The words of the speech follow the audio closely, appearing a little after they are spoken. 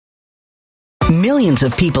Millions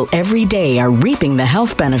of people every day are reaping the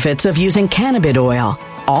health benefits of using cannabis oil,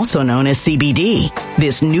 also known as CBD.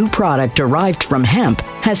 This new product derived from hemp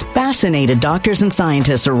has fascinated doctors and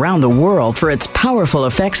scientists around the world for its powerful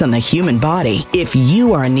effects on the human body. If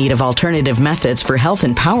you are in need of alternative methods for health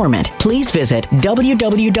empowerment, please visit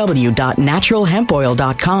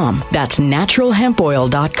www.naturalhempoil.com. That's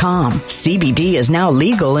naturalhempoil.com. CBD is now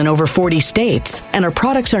legal in over 40 states, and our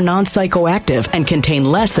products are non-psychoactive and contain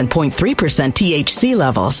less than 0.3% THC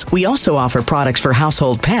levels. We also offer products for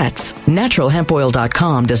household pets.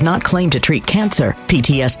 Naturalhempoil.com does not claim to treat cancer,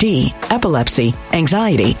 PTSD, epilepsy,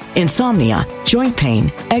 anxiety, insomnia, joint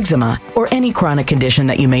pain, eczema, or any chronic condition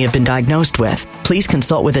that you may have been diagnosed with. Please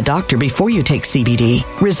consult with a doctor before you take CBD.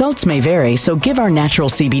 Results may vary, so give our natural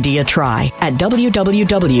CBD a try at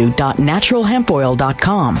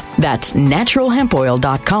www.naturalhempoil.com. That's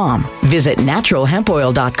naturalhempoil.com. Visit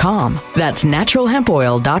naturalhempoil.com. That's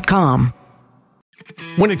naturalhempoil.com.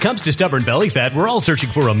 When it comes to stubborn belly fat, we're all searching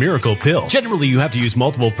for a miracle pill. Generally, you have to use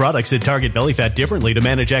multiple products that target belly fat differently to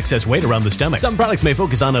manage excess weight around the stomach. Some products may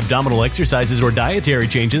focus on abdominal exercises or dietary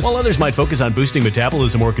changes, while others might focus on boosting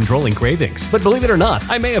metabolism or controlling cravings. But believe it or not,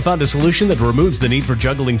 I may have found a solution that removes the need for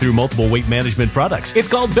juggling through multiple weight management products. It's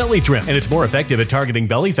called Belly Trim, and it's more effective at targeting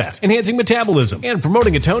belly fat, enhancing metabolism, and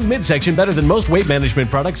promoting a toned midsection better than most weight management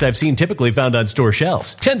products I've seen typically found on store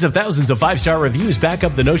shelves. Tens of thousands of 5-star reviews back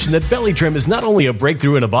up the notion that Belly Trim is not only a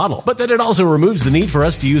breakthrough in a bottle, but that it also removes the need for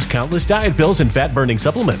us to use countless diet pills and fat-burning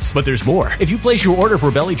supplements. But there's more. If you place your order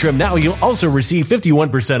for Belly Trim now, you'll also receive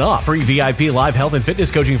 51% off, free VIP live health and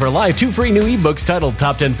fitness coaching for life, 2 free new ebooks titled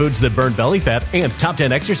Top 10 Foods That Burn Belly Fat and Top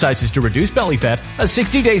 10 Exercises to Reduce Belly Fat, a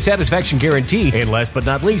 60-day satisfaction guarantee, and last but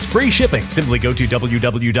not least, free shipping. Simply go to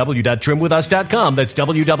www.trimwithus.com. That's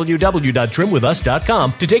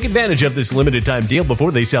www.trimwithus.com to take advantage of this limited time deal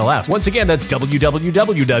before they sell out. Once again, that's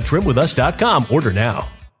www.trimwithus.com. Order now.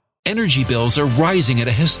 Energy bills are rising at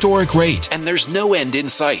a historic rate, and there's no end in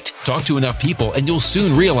sight. Talk to enough people, and you'll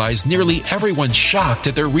soon realize nearly everyone's shocked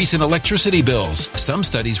at their recent electricity bills. Some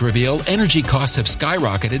studies reveal energy costs have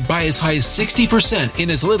skyrocketed by as high as 60%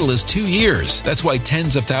 in as little as 2 years. That's why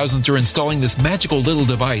tens of thousands are installing this magical little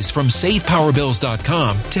device from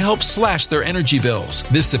SavePowerBills.com to help slash their energy bills.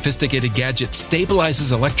 This sophisticated gadget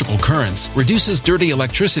stabilizes electrical currents, reduces dirty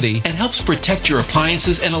electricity, and helps protect your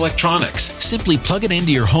appliances and electronics. Simply plug it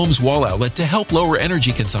into your home's wall outlet to help lower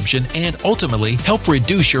energy consumption and ultimately help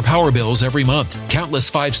reduce your power bills every month.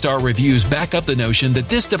 Countless 5-star reviews back up the notion that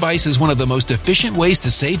this device is one of the most efficient ways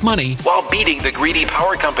to save money while beating the greedy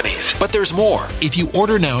power companies. But there's more. If you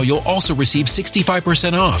order now, you'll also receive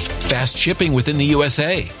 65% off, fast shipping within the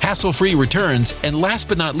USA, hassle-free returns, and last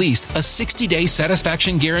but not least, a 60-day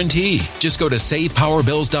satisfaction guarantee. Just go to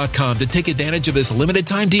SavePowerBills.com to take advantage of this limited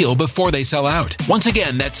time deal before they sell out. Once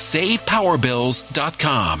again, that's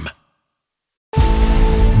SavePowerBills.com.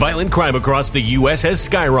 Violent crime across the U.S. has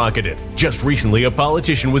skyrocketed. Just recently, a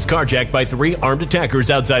politician was carjacked by 3 armed attackers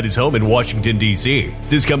outside his home in Washington, D.C.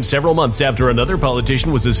 This comes several months after another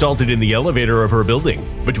politician was assaulted in the elevator of her building.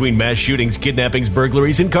 Between mass shootings, kidnappings,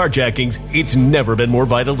 burglaries, and carjackings, it's never been more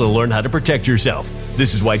vital to learn how to protect yourself.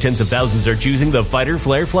 This is why tens of thousands are choosing the Fighter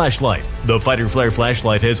Flare flashlight. The Fighter Flare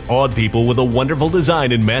flashlight has awed people with a wonderful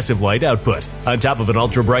design and massive light output. On top of an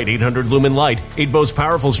ultra-bright 800-lumen light, it boasts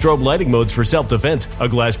powerful strobe lighting modes for self-defense, a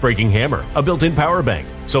glass-breaking hammer, a built-in power bank,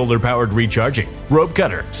 solar-powered recharging, rope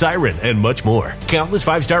cutter, siren, and much more. Countless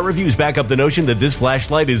 5-star reviews back up the notion that this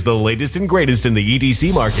flashlight is the latest and greatest in the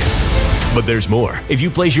EDC market. But there's more. If you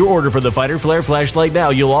place your order for the Fighter Flare flashlight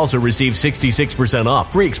now, you'll also receive 66%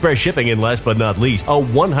 off, free express shipping, and last but not least, a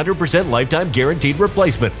 100% lifetime guaranteed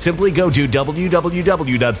replacement. Simply go to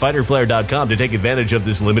www.fighterflare.com to take advantage of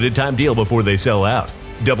this limited time deal before they sell out.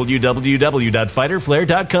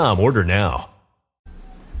 www.fighterflare.com. Order now.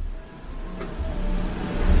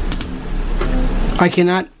 I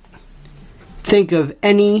cannot think of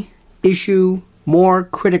any issue more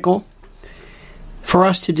critical for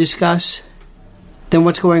us to discuss than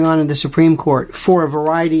what's going on in the Supreme Court for a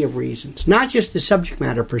variety of reasons. Not just the subject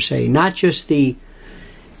matter per se, not just the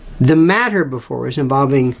matter before us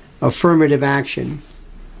involving affirmative action,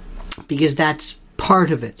 because that's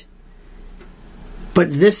part of it.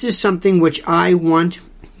 But this is something which I want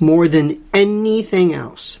more than anything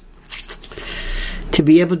else to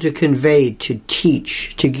be able to convey, to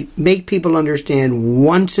teach, to make people understand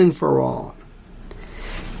once and for all.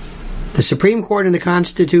 The Supreme Court and the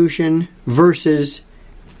Constitution versus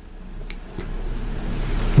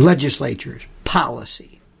legislatures,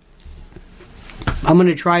 policy. I'm going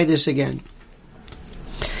to try this again.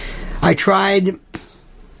 I tried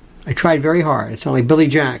very hard. It's not like Billy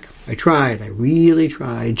Jack. I really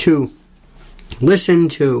tried to listen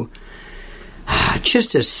to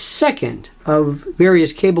just a second of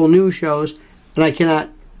various cable news shows, and I cannot,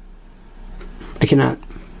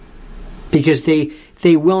 because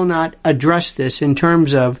they will not address this in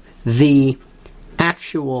terms of the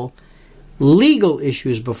actual legal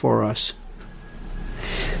issues before us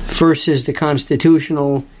versus the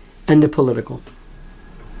constitutional and the political.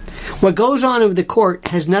 What goes on in the court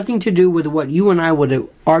has nothing to do with what you and I would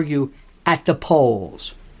argue at the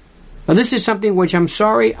polls. Now, this is something which I'm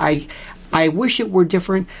sorry, I wish it were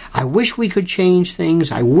different. I wish we could change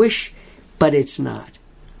things. I wish, but it's not.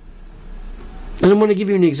 And I'm going to give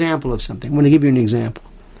you an example of something. I'm going to give you an example.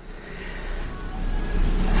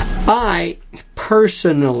 I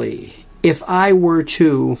personally, if I were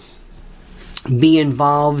to be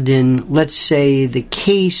involved in, let's say, the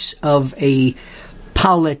case of a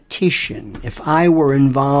politician, if I were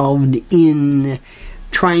involved in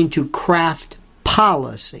trying to craft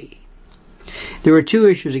policy, there are two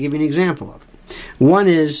issues I'll give you an example of. One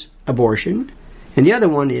is abortion, and the other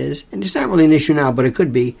one is, and it's not really an issue now, but it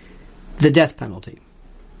could be, the death penalty.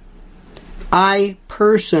 I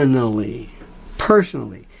personally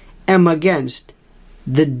am against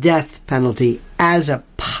the death penalty as a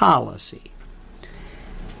policy.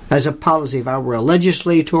 As a policy, if I were a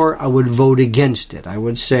legislator, I would vote against it. I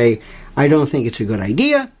would say, I don't think it's a good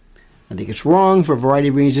idea. I think it's wrong for a variety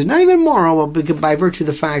of reasons, not even moral, but by virtue of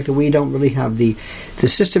the fact that we don't really have the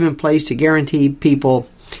system in place to guarantee people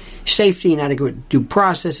safety and adequate due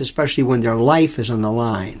process, especially when their life is on the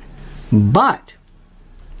line. But,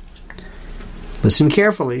 listen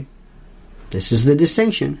carefully, this is the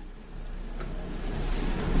distinction.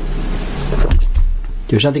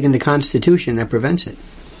 There's nothing in the Constitution that prevents it.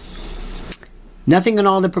 Nothing at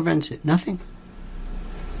all that prevents it. Nothing.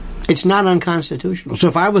 It's not unconstitutional. So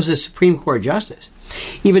if I was a Supreme Court justice,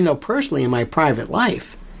 even though personally in my private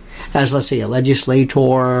life, as let's say a legislator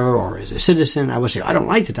or as a citizen, I would say, I don't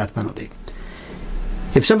like the death penalty.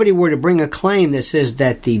 If somebody were to bring a claim that says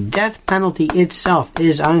that the death penalty itself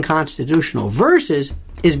is unconstitutional versus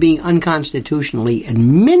is being unconstitutionally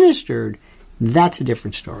administered, that's a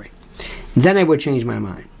different story. Then I would change my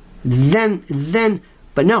mind.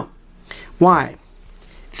 But no. Why?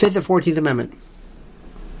 5th or 14th Amendment.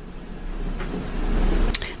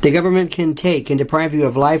 The government can take and deprive you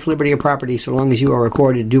of life, liberty, or property so long as you are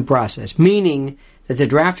accorded due process, meaning that the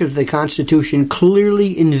draft of the Constitution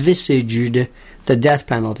clearly envisaged the death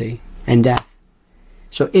penalty and death.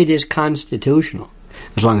 So it is constitutional,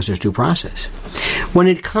 as long as there's due process. When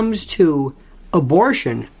it comes to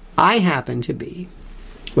abortion, I happen to be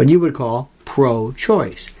what you would call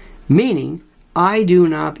pro-choice, meaning I do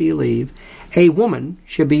not believe a woman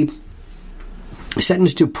should be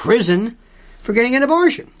sentenced to prison for getting an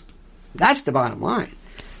abortion. That's the bottom line.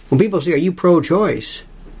 When people say, are you pro-choice?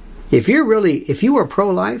 If you are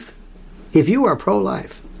pro-life,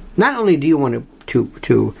 not only do you want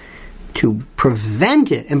to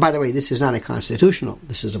prevent it, and by the way, this is not a constitutional,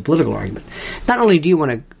 this is a political argument. Not only do you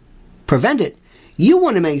want to prevent it, you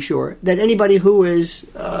want to make sure that anybody who is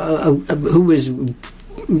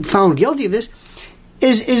found guilty of this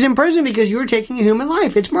is in prison because you're taking a human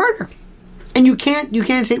life. It's murder. And you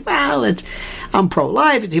can't say, well, I'm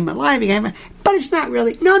pro-life, it's human life, but it's not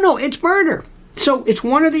really. No, it's murder. So it's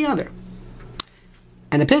one or the other.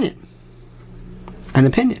 An opinion.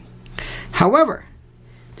 However,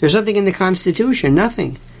 there's nothing in the Constitution,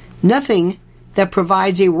 nothing that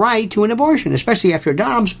provides a right to an abortion, especially after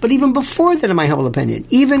Dobbs, but even before that, in my humble opinion.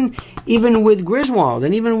 Even with Griswold,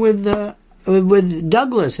 and even with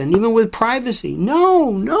Douglas, and even with privacy.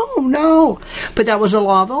 No. But that was the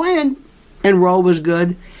law of the land. And Roe was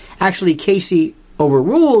good. Actually, Casey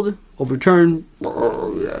overturned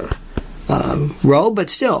Roe, but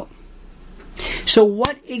still. So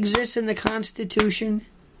what exists in the Constitution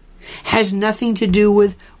has nothing to do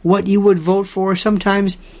with what you would vote for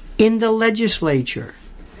sometimes in the legislature.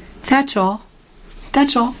 That's all.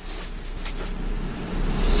 Now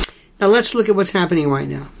let's look at what's happening right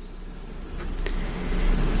now.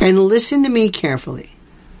 And listen to me carefully.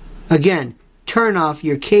 Again, turn off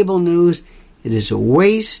your cable news. It is a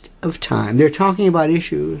waste of time. They're talking about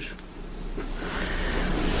issues.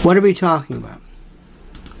 What are we talking about?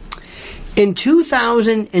 In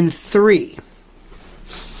 2003,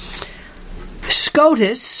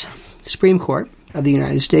 SCOTUS, Supreme Court of the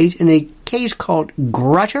United States, in a case called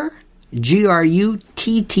Grutter, Grutter,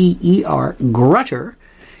 Grutter,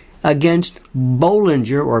 against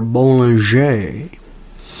Bollinger, or Bollinger,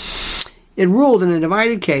 it ruled in a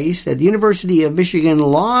divided case that the University of Michigan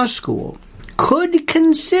Law School could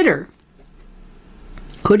consider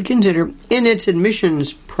in its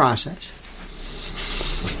admissions process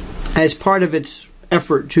as part of its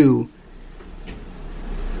effort to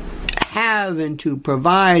have and to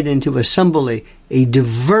provide and to assemble a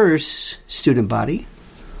diverse student body,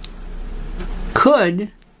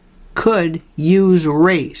 could use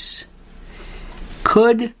race,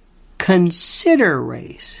 could consider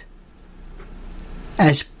race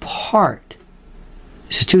as part.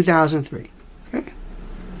 This is 2003. Okay.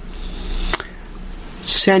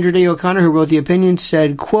 Sandra Day O'Connor, who wrote the opinion,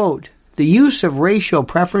 said, quote, "The use of racial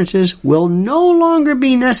preferences will no longer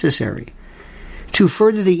be necessary to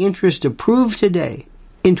further the interest approved today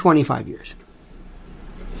in 25 years.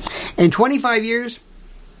 In 25 years,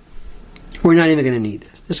 we're not even going to need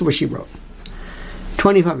this." This is what she wrote.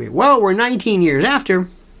 25 years. Well, we're 19 years after,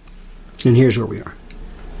 and here's where we are.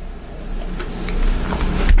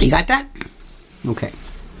 You got that? Okay.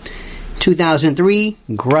 2003,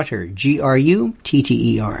 Grutter,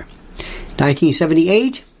 Grutter.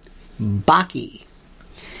 1978, Bakke.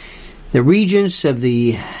 The Regents of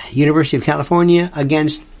the University of California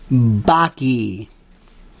against Bakke,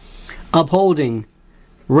 upholding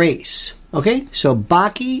race. Okay, so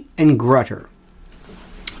Bakke and Grutter.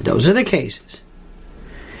 Those are the cases.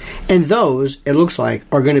 And those, it looks like,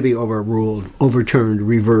 are going to be overruled, overturned,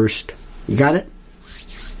 reversed. You got it?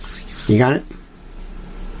 You got it?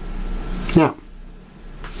 Now,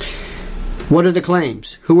 what are the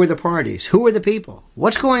claims? Who are the parties? Who are the people?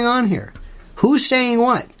 What's going on here? Who's saying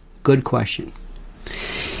what? Good question.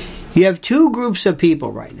 You have two groups of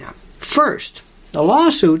people right now. First, the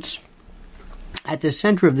lawsuits at the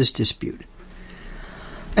center of this dispute.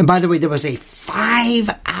 And by the way, there was a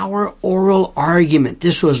 5-hour oral argument.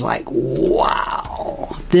 This was like,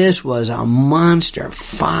 wow. This was a monster.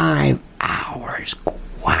 5 hours.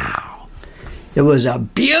 Wow. It was a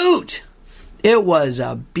beaut. It was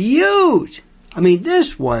a beaut. I mean,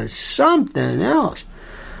 this was something else.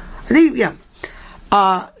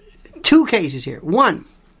 Two cases here. One.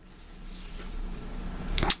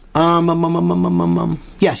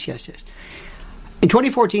 Yes. In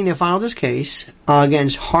 2014, they filed this case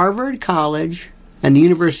against Harvard College and the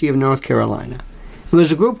University of North Carolina. It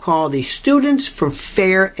was a group called the Students for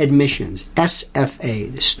Fair Admissions,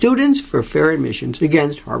 SFA. The Students for Fair Admissions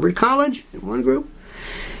against Harvard College, in one group.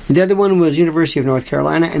 And the other one was University of North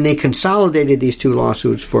Carolina, and they consolidated these two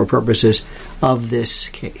lawsuits for purposes of this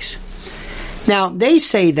case. Now, they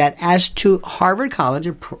say that as to Harvard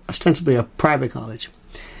College, ostensibly a private college,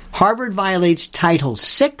 Harvard violates Title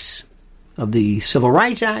VI of the Civil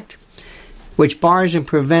Rights Act, which bars and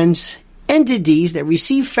prevents entities that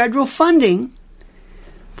receive federal funding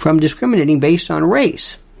from discriminating based on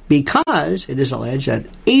race, because it is alleged that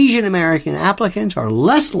Asian American applicants are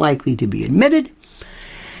less likely to be admitted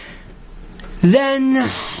than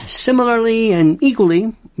similarly and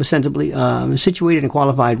equally, ostensibly, situated and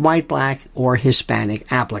qualified white, black, or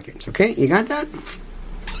Hispanic applicants. Okay, you got that?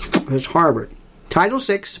 It's Harvard. Title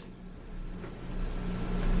VI,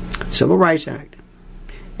 Civil Rights Act.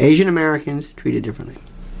 Asian Americans treated differently.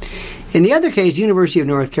 In the other case, University of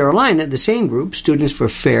North Carolina, the same group, Students for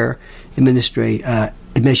Fair Admissions,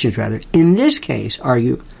 in this case,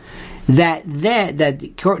 argue that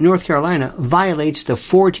North Carolina violates the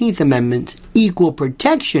 14th Amendment Equal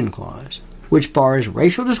Protection Clause, which bars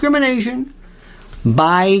racial discrimination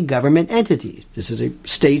by government entities. This is a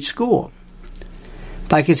state school.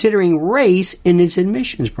 By considering race in its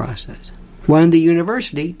admissions process, when the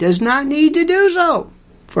university does not need to do so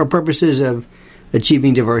for purposes of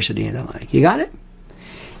achieving diversity and the like. You got it?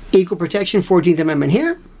 Equal Protection, 14th Amendment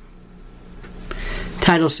here.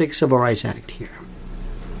 Title VI Civil Rights Act here.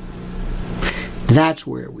 That's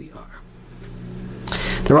where we are.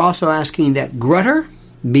 They're also asking that Grutter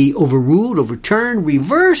be overruled, overturned,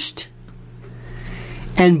 reversed,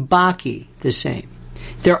 and Bakke the same.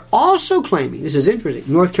 They're also claiming, this is interesting,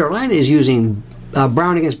 North Carolina is using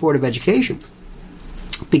Brown against Board of Education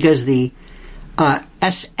because the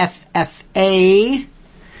SFFA,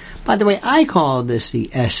 by the way, I call this the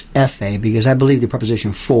SFA because I believe the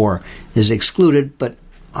preposition for is excluded, but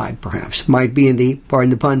I perhaps might be in the,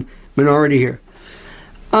 pardon the pun, minority here.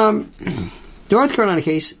 North Carolina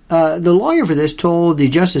case, the lawyer for this told the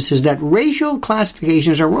justices that racial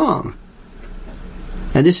classifications are wrong.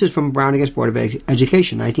 And this is from Brown against Board of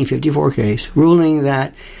Education, 1954 case, ruling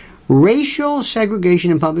that racial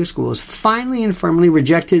segregation in public schools finally and firmly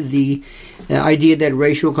rejected the idea that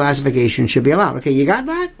racial classification should be allowed. Okay, you got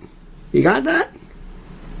that? You got that?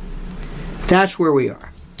 That's where we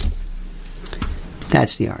are.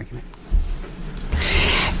 That's the argument.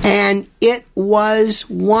 And it was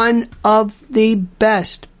one of the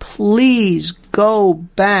best. Please go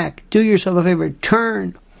back. Do yourself a favor.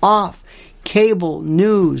 Turn off cable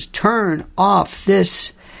news. Turn off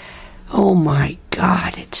this Oh my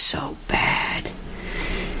God, it's so bad.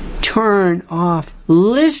 Turn off.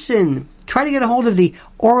 Listen. Try to get a hold of the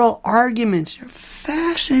oral arguments. They're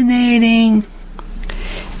fascinating.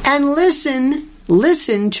 And listen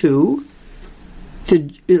to the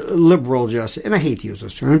liberal justice. And I hate to use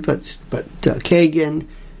those terms, but Kagan,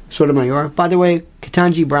 Sotomayor. By the way,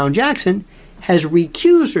 Ketanji Brown Jackson has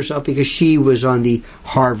recused herself because she was on the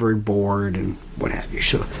Harvard board and what have you.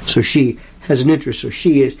 So she has an interest. So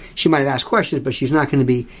she might have asked questions, but she's not going to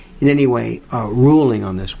be in any way ruling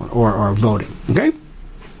on this one or voting. Okay?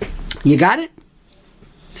 You got it?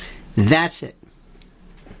 That's it.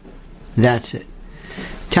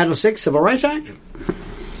 Title VI, Civil Rights Act.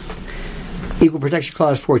 Equal Protection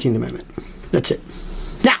Clause, 14th Amendment. That's it.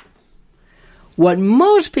 Now, what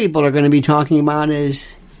most people are going to be talking about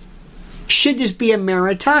is, should this be a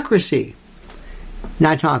meritocracy?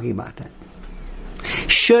 Not talking about that.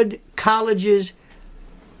 Should colleges,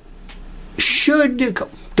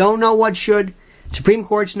 don't know what should. Supreme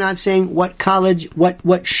Court's not saying what college,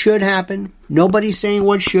 what should happen. Nobody's saying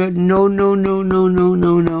what should. No.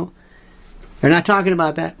 They're not talking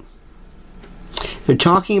about that. They're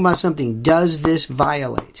talking about something. Does this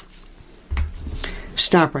violate?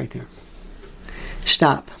 Stop right there.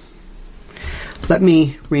 Stop. Let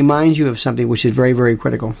me remind you of something which is very, very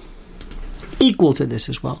critical. Equal to this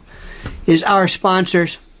as well is our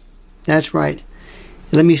sponsors. That's right.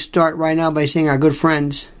 Let me start right now by saying our good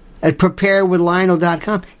friends at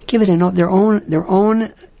preparewithlionel.com. Give it their own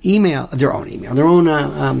website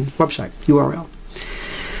URL.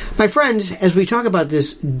 My friends, as we talk about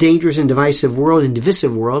this dangerous and divisive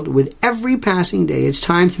world, with every passing day, it's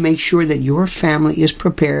time to make sure that your family is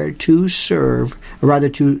prepared to serve, or rather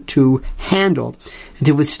to handle and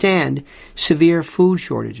to withstand severe food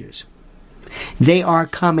shortages. They are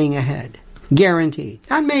coming ahead. Guaranteed.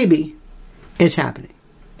 Not maybe. It's happening.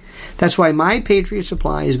 That's why My Patriot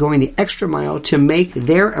Supply is going the extra mile to make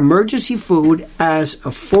their emergency food as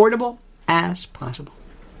affordable as possible.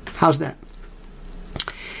 How's that?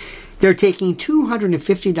 They're taking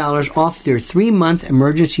 $250 off their 3-month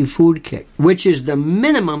emergency food kit, which is the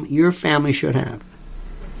minimum your family should have.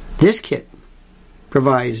 This kit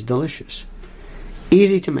provides delicious,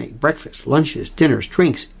 easy-to-make breakfast, lunches, dinners,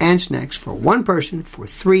 drinks, and snacks for one person for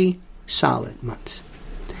 3 solid months.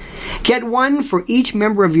 Get one for each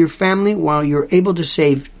member of your family while you're able to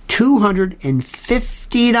save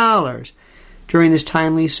 $250 during this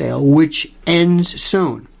timely sale, which ends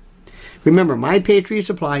soon. Remember, My Patriot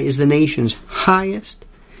Supply is the nation's highest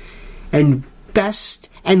and best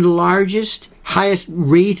and largest, highest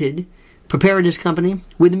rated preparedness company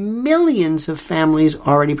with millions of families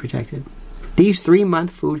already protected. These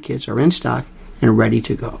 3-month food kits are in stock and ready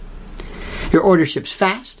to go. Your order ships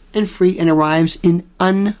fast and free and arrives in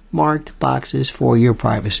unmarked boxes for your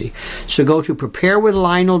privacy. So go to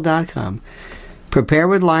preparewithlionel.com.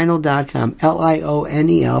 Preparewithlionel.com.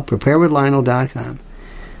 Lionel. Preparewithlionel.com.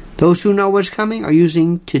 Those who know what's coming are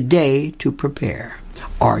using today to prepare.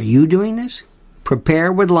 Are you doing this?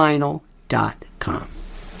 Preparewithlionel.com.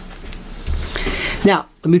 Now,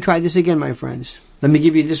 let me try this again, my friends. Let me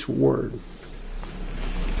give you this word.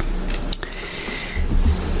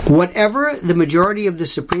 Whatever the majority of the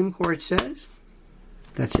Supreme Court says,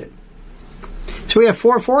 that's it. So we have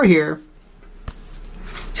 4-4 here.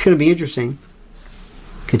 It's going to be interesting.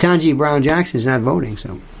 Ketanji Brown Jackson is not voting,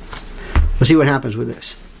 so we'll see what happens with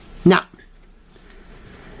this. Now,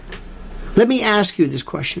 let me ask you this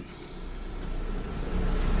question.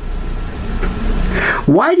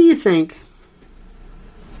 Why do you think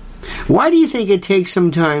it takes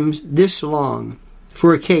sometimes this long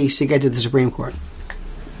for a case to get to the Supreme Court?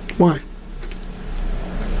 Why?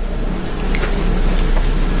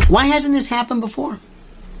 Why hasn't this happened before?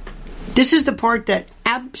 This is the part that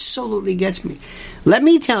absolutely gets me. Let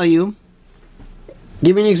me tell you,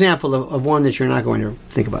 give you an example of one that you're not going to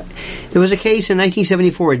think about. There was a case in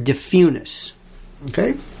 1974, DeFunis.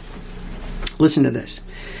 Okay? Listen to this.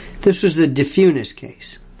 This was the DeFunis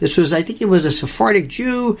case. This was, I think it was a Sephardic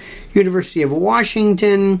Jew, University of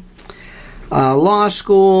Washington, law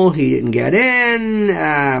school. He didn't get in.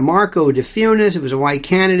 Marco DeFunis, it was a white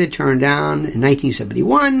candidate, turned down in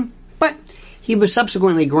 1971. But he was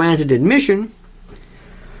subsequently granted admission.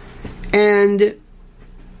 And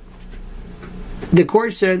the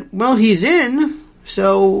court said, well, he's in.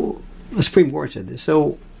 So, the Supreme Court said this.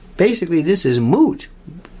 So, basically, this is moot.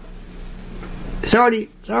 It's already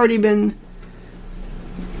been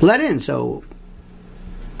let in, so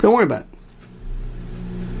don't worry about it.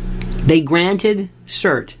 They granted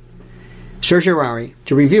certiorari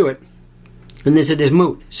to review it, and they said it's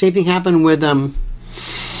moot. Same thing happened with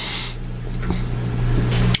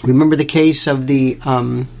Remember the case of the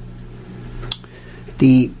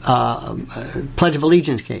Pledge of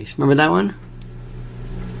Allegiance case? Remember that one?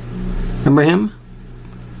 Remember him?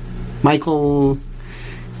 Michael,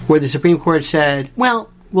 where the Supreme Court said,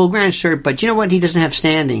 well, we'll grant cert, but you know what? He doesn't have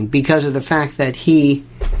standing because of the fact that he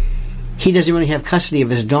doesn't really have custody of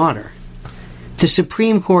his daughter. The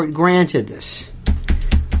Supreme Court granted this.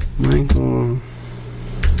 Michael.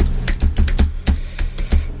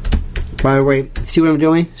 By the way, see what I'm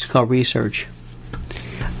doing? It's called research.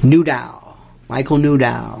 Newdow. Michael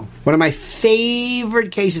Newdow. One of my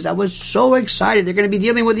favorite cases. I was so excited. They're going to be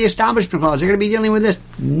dealing with the Establishment Clause. They're going to be dealing with this.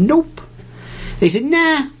 Nope. They said,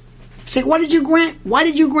 nah. It's like, why did you grant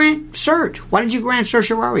cert? Why did you grant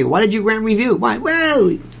certiorari? Why did you grant review? Why?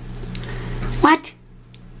 Well, what?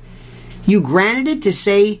 You granted it to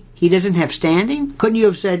say he doesn't have standing? Couldn't you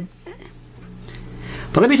have said...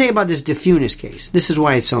 But let me tell you about this DeFunis case. This is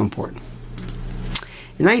why it's so important.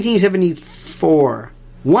 In 1974,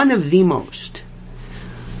 one of the most,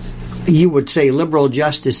 you would say, liberal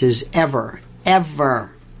justices ever,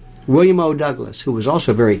 William O. Douglas, who was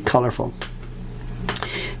also very colorful.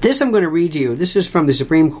 This I'm going to read to you. This is from the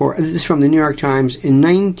Supreme Court. This is from the New York Times in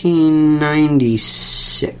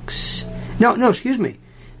 1996. No, excuse me.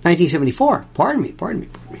 1974. Pardon me.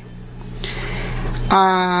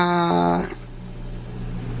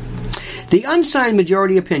 The unsigned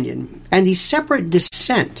majority opinion and the separate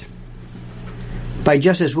dissent by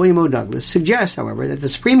Justice William O. Douglas suggests, however, that the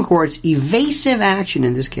Supreme Court's evasive action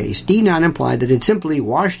in this case need not imply that it simply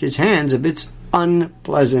washed its hands of its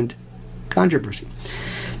unpleasant controversy.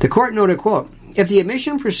 The court noted, quote, if the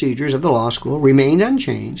admission procedures of the law school remained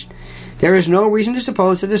unchanged, there is no reason to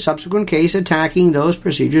suppose that a subsequent case attacking those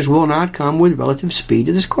procedures will not come with relative speed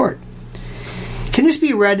to this court. Can this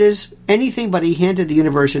be read as anything but a hint at the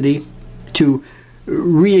university to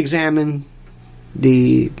re-examine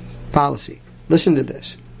the policy? Listen to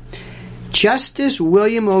this. Justice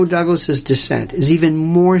William O. Douglas's dissent is even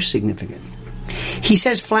more significant. He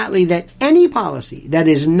says flatly that any policy that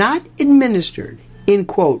is not administered in,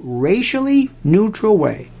 quote, racially neutral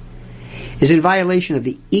way is in violation of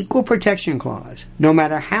the Equal Protection Clause, no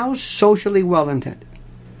matter how socially well-intended.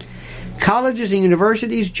 Colleges and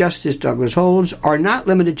universities, Justice Douglas holds, are not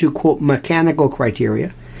limited to, quote, mechanical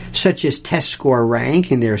criteria, such as test score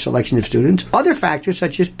rank in their selection of students. Other factors,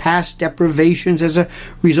 such as past deprivations as a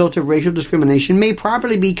result of racial discrimination, may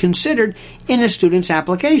properly be considered in a student's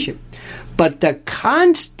application. But the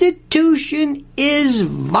Constitution is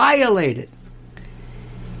violated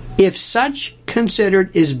if such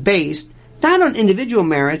considered is based not on individual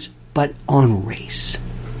merits, but on race.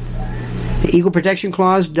 The Equal Protection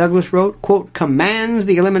Clause, Douglas wrote, quote, commands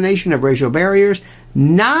the elimination of racial barriers,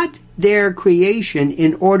 not their creation,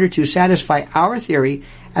 in order to satisfy our theory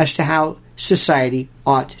as to how society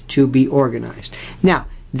ought to be organized. Now,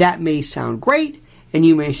 that may sound great, and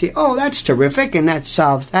you may say, oh, that's terrific, and that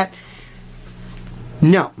solves that.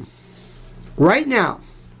 No. Right now,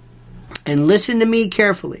 and listen to me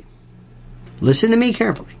carefully.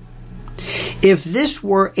 If this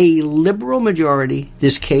were a liberal majority,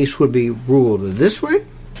 this case would be ruled this way.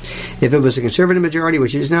 If it was a conservative majority,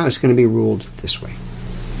 which it is now, it's going to be ruled this way.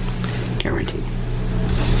 Guaranteed.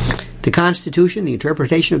 The Constitution, the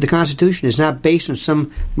interpretation of the Constitution, is not based on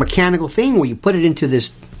some mechanical thing where you put it into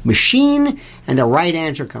this machine and the right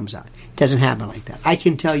answer comes out. It doesn't happen like that. I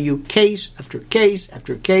can tell you case after case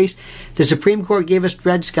after case. The Supreme Court gave us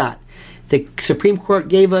Dred Scott. The Supreme Court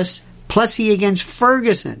gave us Plessy against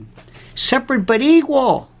Ferguson. Separate but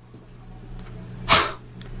equal.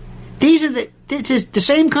 This is the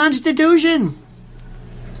same Constitution.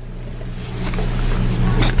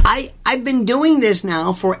 I've been doing this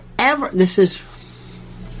now forever. This is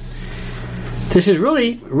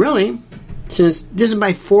really since this is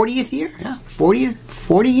my 40th year. Yeah,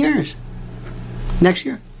 40 years. Next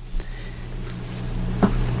year.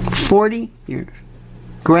 40 years.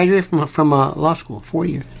 Graduated from law school.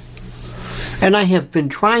 40 years. And I have been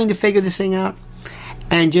trying to figure this thing out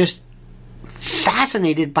and just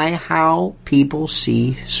fascinated by how people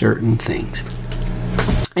see certain things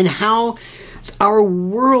and how our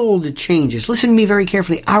world changes. Listen to me very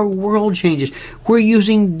carefully. Our world changes. We're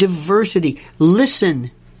using diversity.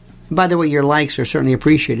 Listen. By the way, your likes are certainly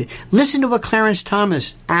appreciated. Listen to what Clarence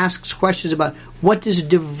Thomas asks questions about. What does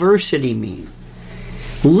diversity mean?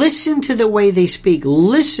 Listen to the way they speak.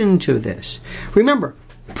 Listen to this. Remember,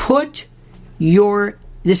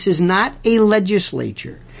 this is not a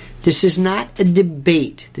legislature. This is not a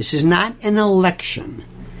debate. This is not an election.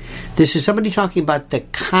 This is somebody talking about the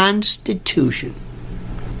Constitution.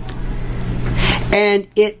 And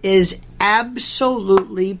it is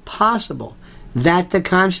absolutely possible that the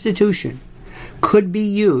Constitution could be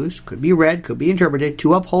used, could be read, could be interpreted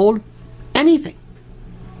to uphold anything.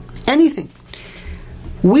 Anything.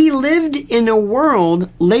 We lived in a world,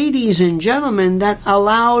 ladies and gentlemen, that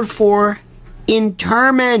allowed for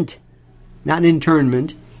interment. Not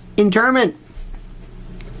internment. Interment.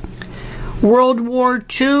 World War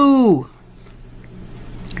II.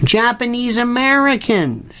 Japanese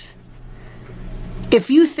Americans. If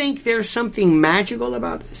you think there's something magical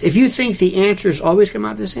about this, if you think the answers always come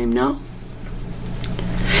out the same, no.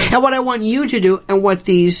 And what I want you to do, and what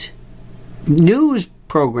these news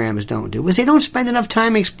programs don't do, is they don't spend enough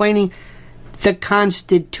time explaining the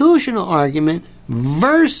constitutional argument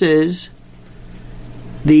versus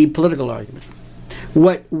the political argument.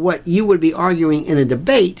 What you would be arguing in a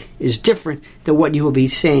debate is different than what you will be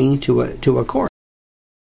saying to a court.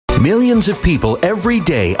 Millions of people every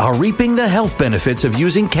day are reaping the health benefits of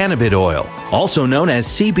using cannabis oil, also known as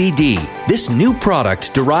CBD. This new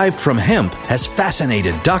product derived from hemp has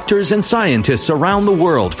fascinated doctors and scientists around the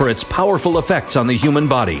world for its powerful effects on the human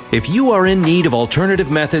body. If you are in need of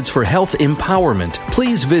alternative methods for health empowerment,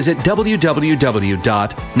 please visit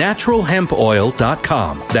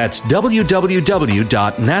www.naturalhempoil.com. That's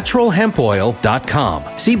www.naturalhempoil.com.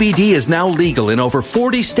 CBD is now legal in over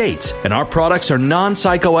 40 states, and our products are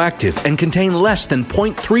non-psychoactive and contain less than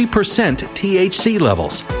 0.3% THC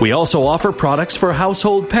levels. We also offer products for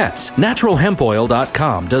household pets.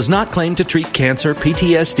 NaturalHempOil.com does not claim to treat cancer,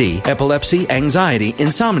 PTSD, epilepsy, anxiety,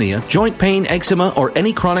 insomnia, joint pain, eczema, or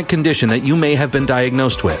any chronic condition that you may have been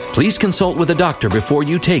diagnosed with. Please consult with a doctor before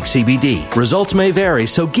you take CBD. Results may vary,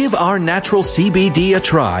 so give our natural CBD a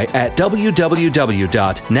try at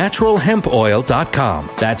www.naturalhempoil.com.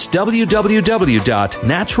 That's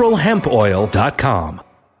www.naturalhempoil.com.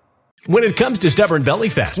 When it comes to stubborn belly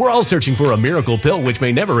fat, we're all searching for a miracle pill which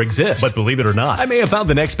may never exist. But believe it or not, I may have found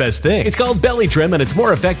the next best thing. It's called Belly Trim, and it's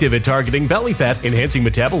more effective at targeting belly fat, enhancing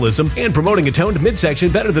metabolism, and promoting a toned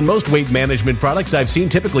midsection better than most weight management products I've seen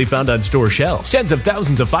typically found on store shelves. Tens of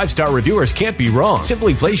thousands of 5-star reviewers can't be wrong.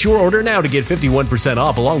 Simply place your order now to get 51%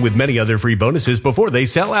 off along with many other free bonuses before they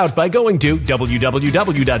sell out by going to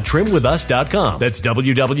www.trimwithus.com. That's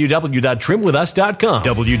www.trimwithus.com.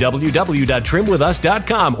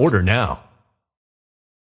 www.trimwithus.com. Order now.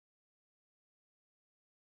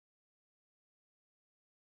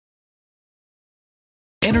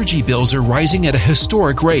 Energy bills are rising at a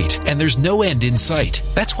historic rate, and there's no end in sight.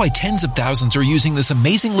 That's why tens of thousands are using this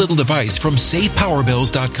amazing little device from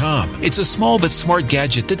SavePowerBills.com. It's a small but smart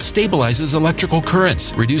gadget that stabilizes electrical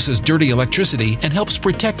currents, reduces dirty electricity, and helps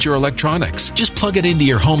protect your electronics. Just plug it into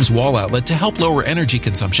your home's wall outlet to help lower energy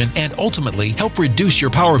consumption and ultimately help reduce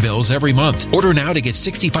your power bills every month. Order now to get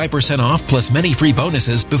 65% off plus many free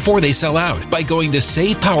bonuses before they sell out by going to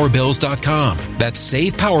SavePowerBills.com. That's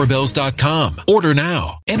SavePowerBills.com. Order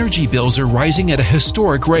now. Energy bills are rising at a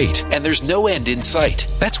historic rate, and there's no end in sight.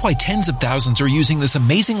 That's why tens of thousands are using this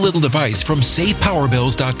amazing little device from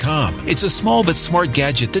SavePowerBills.com. It's a small but smart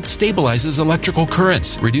gadget that stabilizes electrical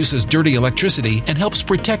currents, reduces dirty electricity, and helps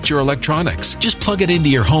protect your electronics. Just plug it into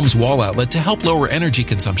your home's wall outlet to help lower energy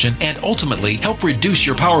consumption and ultimately help reduce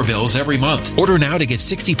your power bills every month. Order now to get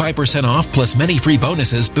 65% off plus many free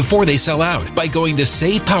bonuses before they sell out by going to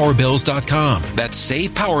SavePowerBills.com. That's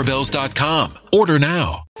SavePowerBills.com. Order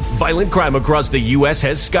now. Violent crime across the U.S.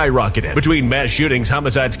 has skyrocketed. Between mass shootings,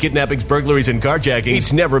 homicides, kidnappings, burglaries, and carjacking,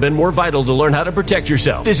 it's never been more vital to learn how to protect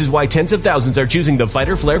yourself. This is why tens of thousands are choosing the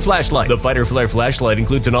Fighter Flare flashlight. The Fighter Flare flashlight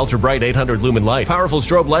includes an ultra-bright 800 lumen light, powerful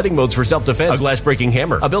strobe lighting modes for self-defense, a glass-breaking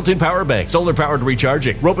hammer, a built-in power bank, solar-powered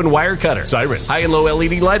recharging, rope and wire cutter, siren, high and low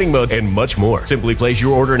LED lighting mode, and much more. Simply place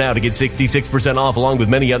your order now to get 66% off along with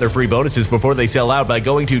many other free bonuses before they sell out by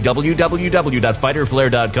going to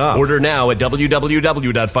www.fighterflare.com. Order now at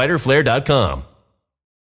www.fighterflare.com.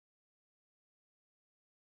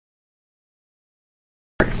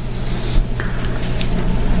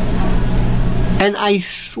 And I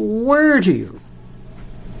swear to you,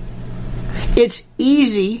 it's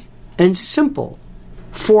easy and simple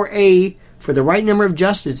for the right number of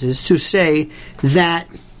justices to say that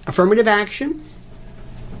affirmative action,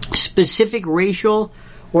 specific racial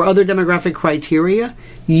or other demographic criteria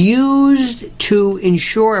used to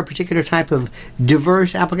ensure a particular type of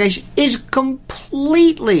diverse application is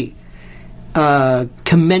completely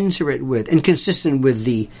commensurate with and consistent with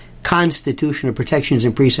the constitutional protections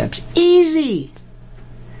and precepts. Easy.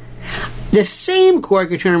 The same court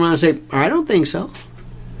could turn around and say, I don't think so.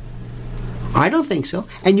 I don't think so.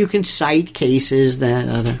 And you can cite cases that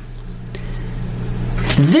other.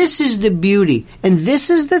 This is the beauty, and this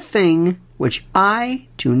is the thing which I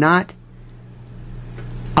do not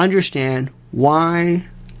understand why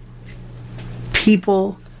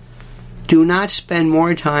people do not spend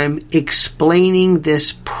more time explaining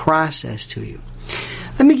this process to you.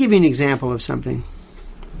 Let me give you an example of something.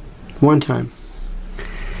 One time,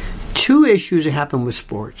 2 issues that happened with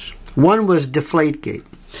sports. One was Deflategate.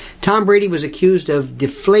 Tom Brady was accused of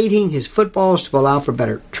deflating his footballs to allow for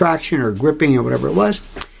better traction or gripping or whatever it was.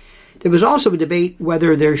 There was also a debate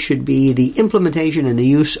whether there should be the implementation and the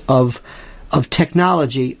use of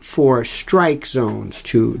technology for strike zones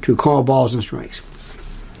to call balls and strikes.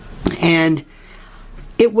 And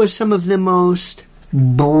it was some of the most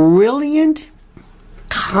brilliant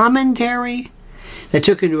commentary that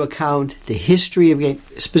took into account the history of game,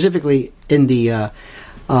 specifically in the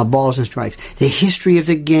balls and strikes, the history of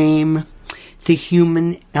the game, the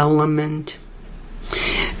human element.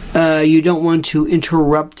 You don't want to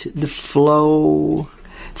interrupt the flow.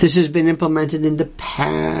 This has been implemented in the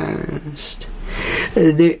past.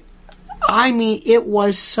 It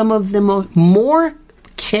was some of the more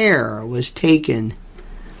care was taken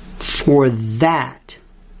for that.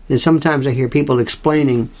 And sometimes I hear people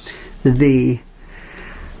explaining the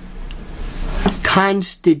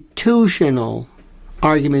constitutional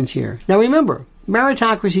arguments here. Now remember,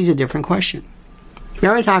 meritocracy is a different question.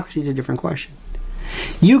 Meritocracy is a different question.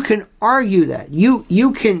 You can argue that.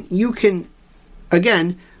 You can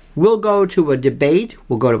again, we'll go to a debate,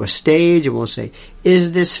 we'll go to a stage, and we'll say,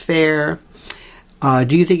 is this fair?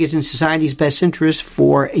 Do you think it's in society's best interest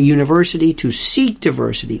for a university to seek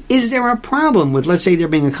diversity? Is there a problem with, let's say, there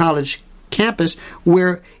being a college campus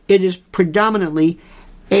where it is predominantly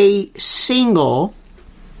a single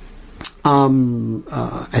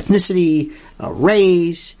ethnicity,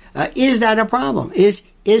 race? Is that a problem? Is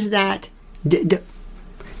that...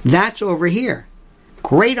 That's over here.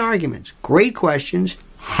 Great arguments, great questions,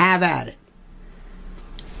 have at it.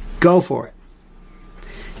 Go for it.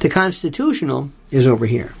 The constitutional is over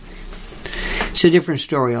here. It's a different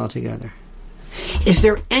story altogether. Is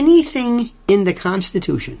there anything in the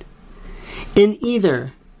Constitution, in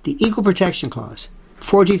either the Equal Protection Clause,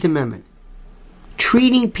 14th Amendment,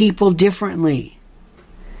 treating people differently?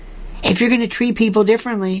 If you're going to treat people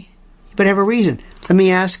differently, you better have a reason. Let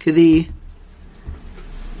me ask the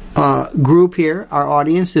group here, our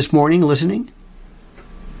audience this morning listening,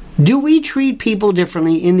 do we treat people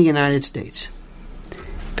differently in the United States?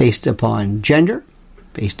 Based upon gender,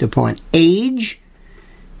 based upon age,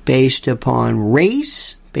 based upon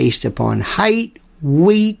race, based upon height,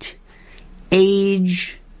 weight,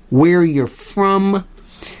 age, where you're from,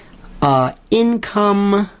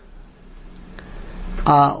 income.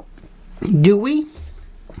 Do we?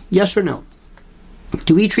 Yes or no?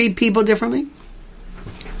 Do we treat people differently?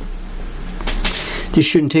 This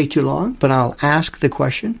shouldn't take too long, but I'll ask the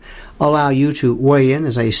question, allow you to weigh in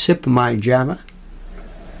as I sip my Java.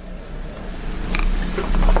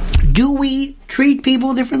 Do we treat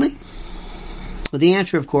people differently? Well, the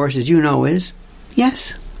answer, of course, as you know, is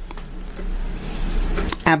yes.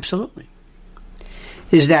 Absolutely.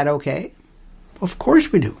 Is that okay? Of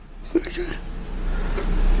course we do.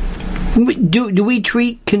 Do we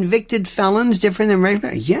treat convicted felons different than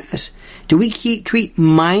regular? Yes. Do we treat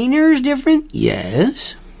minors different?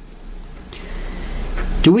 Yes.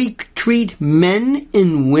 Do we treat men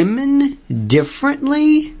and women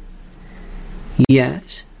differently?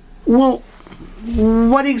 Yes. Well,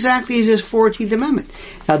 what exactly is this 14th Amendment?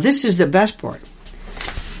 Now, this is the best part.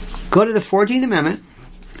 Go to the 14th Amendment.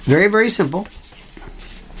 Very, very simple.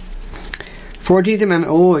 14th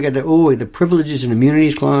Amendment. Oh, I got the Privileges and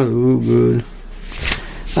Immunities Clause. Oh, good.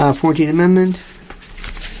 14th Amendment.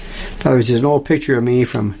 By the way, this is an old picture of me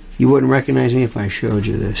from... You wouldn't recognize me if I showed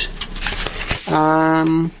you this.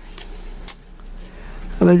 14th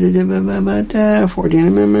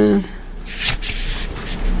Amendment.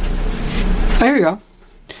 Here we go.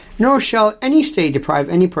 Nor shall any state deprive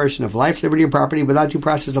any person of life, liberty, or property without due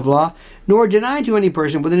process of law, nor deny to any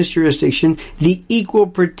person within its jurisdiction the equal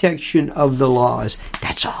protection of the laws.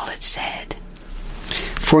 That's all it said.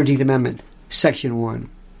 14th Amendment, Section 1.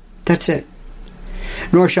 That's it.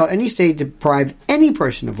 Nor shall any state deprive any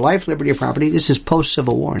person of life, liberty, or property. This is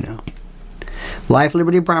post-Civil War now. Life,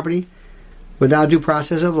 liberty, or property without due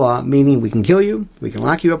process of law, meaning we can kill you, we can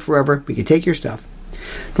lock you up forever, we can take your stuff.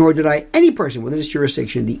 Nor deny any person within its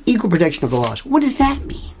jurisdiction the equal protection of the laws. What does that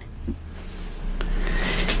mean?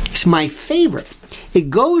 It's my favorite. It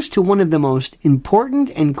goes to one of the most important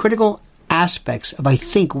and critical aspects of, I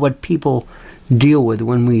think, what people deal with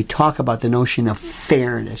when we talk about the notion of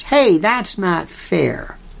fairness. Hey, that's not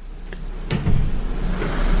fair.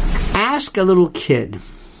 Ask a little kid,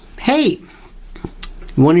 hey,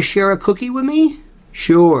 you want to share a cookie with me?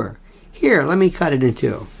 Sure. Here, let me cut it in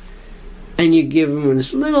two. and you give them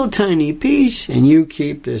this little tiny piece, and you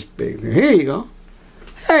keep this big. Here you go.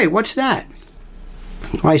 Hey, what's that?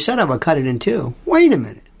 Well, I said I would cut it in two. Wait a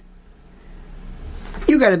minute.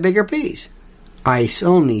 You got a bigger piece. I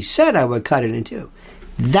only said I would cut it in two.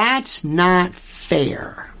 That's not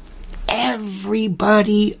fair.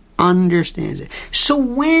 Everybody understands it. So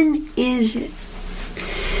when is it?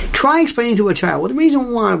 Try explaining to a child. Well, the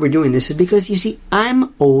reason why we're doing this is because, you see,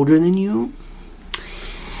 I'm older than you,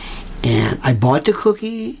 and I bought the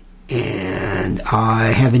cookie, and I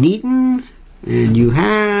haven't eaten, and you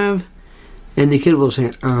have, and the kid will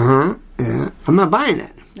say, yeah, I'm not buying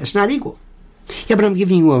that. That's not equal. Yeah, but I'm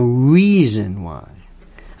giving you a reason why.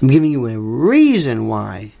 I'm giving you a reason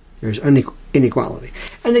why there's inequality.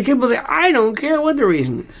 And the kid will say, I don't care what the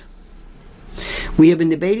reason is. We have been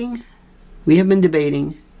debating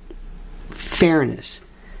fairness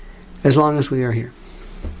as long as we are here.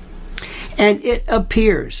 And it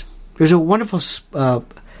appears, there's a wonderful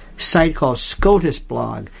site called SCOTUS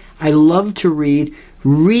blog. I love to read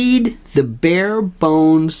the bare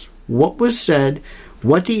bones, what was said,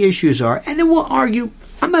 what the issues are, and then we'll argue.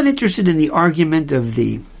 I'm not interested in the argument of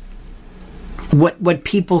the what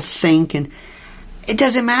people think, and it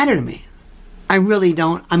doesn't matter to me. I really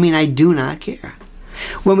don't. I mean, I do not care.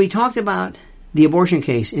 When we talked about the abortion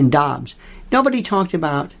case in Dobbs, nobody talked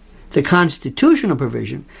about the constitutional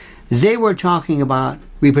provision. They were talking about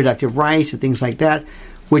reproductive rights and things like that,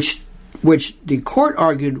 which the court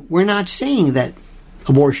argued, we're not saying that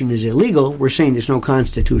abortion is illegal, we're saying there's no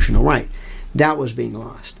constitutional right. That was being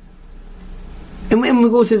lost. And we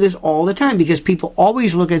go through this all the time because people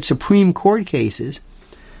always look at Supreme Court cases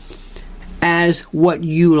as what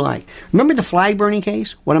you like. Remember the flag burning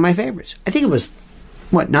case? One of my favorites. I think it was,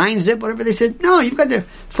 9-zip, whatever they said. No, you've got the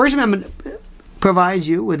First Amendment provides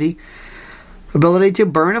you with the ability to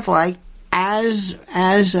burn a flag as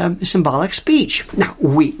symbolic speech. Now,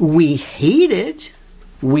 we hate it.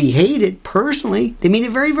 We hate it personally. They made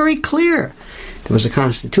it very, very clear. There was a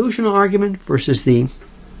constitutional argument versus the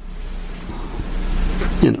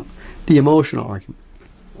emotional argument,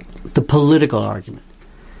 the political argument,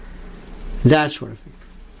 that sort of thing.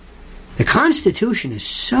 The Constitution is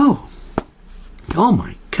so, oh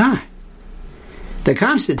my God. The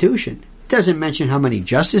Constitution doesn't mention how many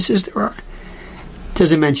justices there are,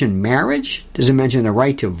 doesn't mention marriage, doesn't mention the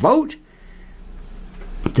right to vote,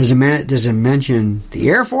 doesn't mention the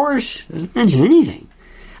Air Force, doesn't mention anything.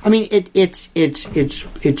 I mean, it's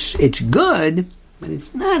good, but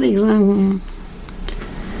it's not exactly.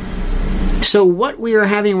 So what we are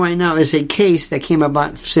having right now is a case that came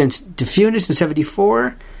about since DeFunis in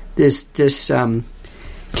 1974. This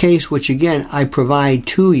case, which again I provide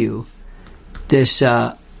to you, this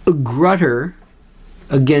Grutter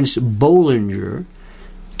against Bollinger,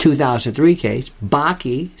 2003 case,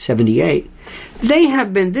 Bakke, 1978.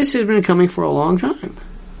 This has been coming for a long time.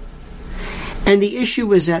 And the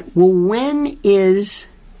issue is that, well, when is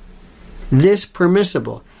this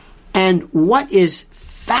permissible? And what is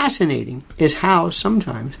fascinating is how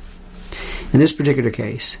sometimes, in this particular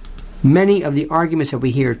case, many of the arguments that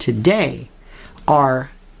we hear today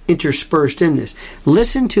are interspersed in this.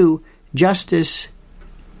 Listen to Justice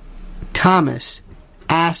Thomas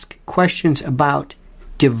ask questions about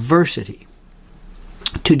diversity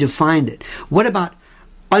to define it. What about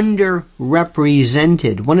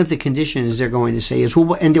underrepresented? One of the conditions they're going to say is,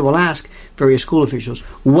 well, and they will ask various school officials,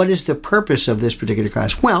 what is the purpose of this particular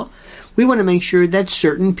class? Well, we want to make sure that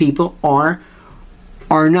certain people are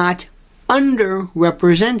not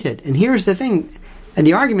underrepresented. And here's the thing, and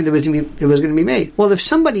the argument that was going to be made. Well, if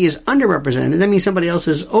somebody is underrepresented, that means somebody else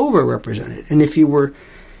is overrepresented. And if you were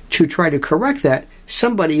to try to correct that,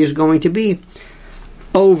 somebody is going to be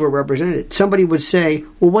overrepresented. Somebody would say,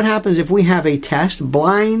 well, what happens if we have a test,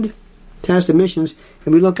 blind test admissions,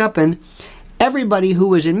 and we look up and everybody who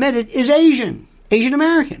was admitted is Asian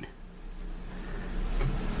American?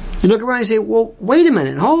 You look around and say, well, wait a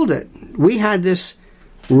minute, hold it. We had this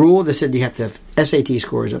rule that said you have to have SAT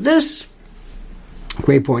scores of this,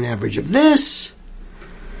 grade point average of this.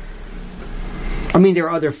 I mean, there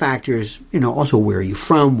are other factors, also where are you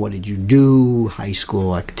from, what did you do, high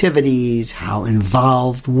school activities, how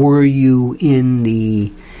involved were you in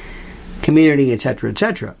the community, etc.,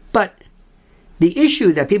 etc. But the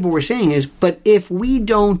issue that people were saying is, but if we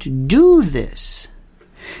don't do this,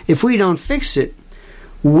 if we don't fix it,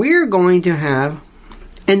 we're going to have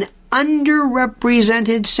an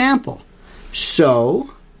underrepresented sample.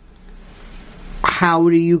 So, how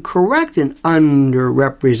do you correct an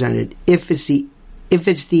underrepresented if it's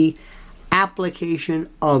the application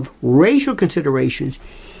of racial considerations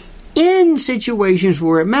in situations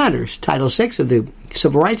where it matters? Title VI of the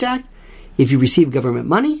Civil Rights Act, if you receive government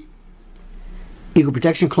money. Equal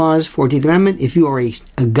Protection Clause, 14th Amendment, if you are a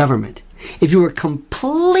government. If you are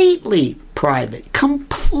completely private,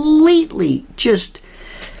 completely just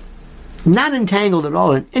not entangled at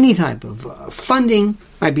all in any type of funding,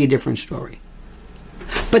 might be a different story.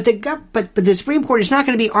 But the Supreme Court is not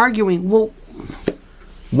going to be arguing, well,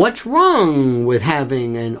 what's wrong with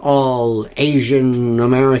having an all Asian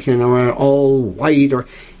American or all white? Or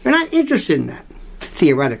you're not interested in that,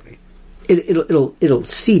 theoretically. It'll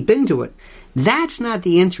seep into it. That's not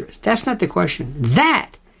the interest. That's not the question.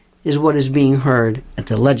 That is what is being heard at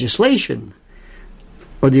the legislation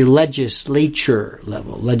or the legislature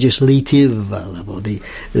level, legislative level, the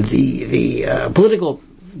political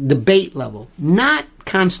debate level, not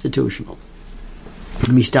constitutional.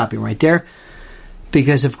 Let me stop you right there,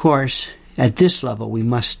 because, of course, at this level we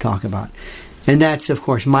must talk about. And that's, of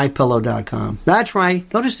course, MyPillow.com. That's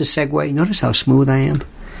right. Notice the segue. Notice how smooth I am.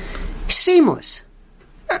 Seamless.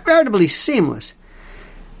 Veritably seamless.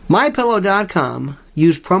 MyPillow.com.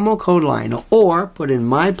 Use promo code Lionel or put in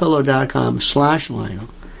MyPillow.com/Lionel.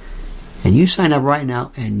 And you sign up right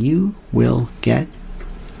now and you will get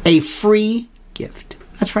a free gift.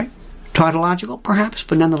 That's right. Tautological, perhaps,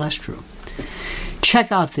 but nonetheless true.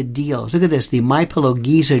 Check out the deals. Look at this. The MyPillow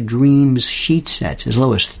Giza Dreams sheet sets as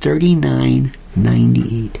low as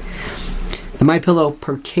 $39.98. The MyPillow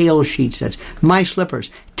Percale sheet sets. My Slippers.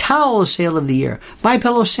 Towel sale of the year.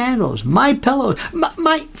 MyPillow sandals. MyPillow.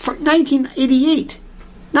 For 1988.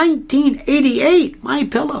 1988.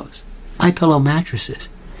 MyPillows. MyPillow mattresses.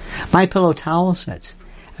 MyPillow towel sets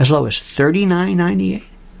as low as $39.98.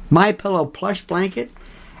 MyPillow plush blanket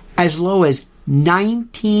as low as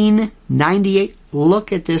 $19.98.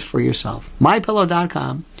 Look at this for yourself.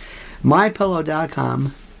 MyPillow.com.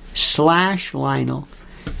 MyPillow.com/Lionel.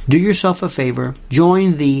 Do yourself a favor.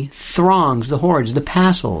 Join the throngs, the hordes, the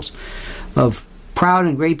passels of proud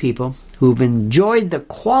and great people who've enjoyed the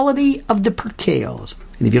quality of the percales.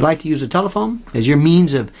 And if you'd like to use the telephone as your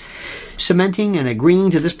means of cementing and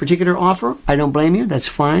agreeing to this particular offer, I don't blame you. That's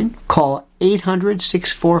fine. Call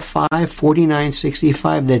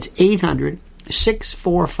 800-645-4965. That's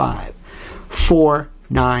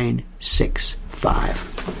 800-645-4965.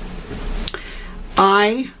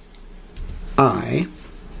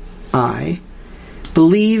 I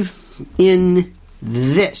believe in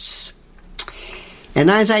this. And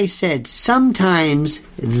as I said, sometimes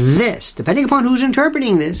this, depending upon who's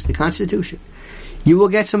interpreting this, the Constitution, you will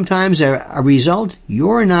get sometimes a result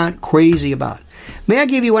you're not crazy about. May I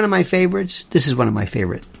give you one of my favorites? This is one of my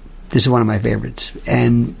favorites.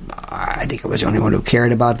 And I think I was the only one who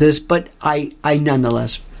cared about this, but I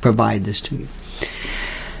nonetheless provide this to you.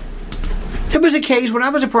 There was a case, when I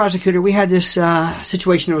was a prosecutor, we had this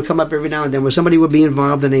situation that would come up every now and then where somebody would be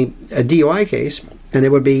involved in a DUI case, and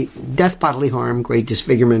there would be death, bodily harm, great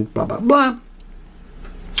disfigurement, blah, blah, blah.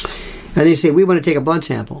 And they say, we want to take a blood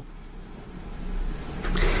sample.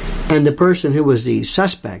 And the person who was the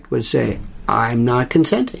suspect would say, I'm not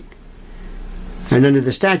consenting. And under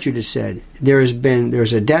the statute it said, there's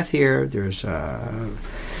a death here, there's a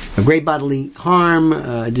great bodily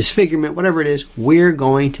harm, disfigurement, whatever it is, we're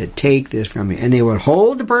going to take this from you. And they would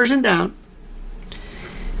hold the person down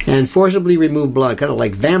and forcibly remove blood, kind of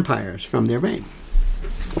like vampires, from their vein.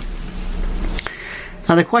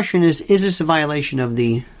 Now the question is this a violation of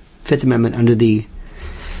the Fifth Amendment under the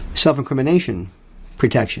self-incrimination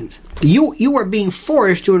protections? You are being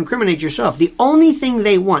forced to incriminate yourself. The only thing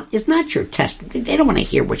they want is not your testimony. They don't want to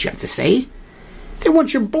hear what you have to say. They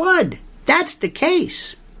want your blood. That's the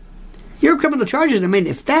case. Your criminal charges, I mean,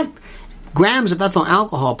 if that grams of ethyl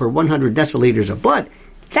alcohol per 100 deciliters of blood,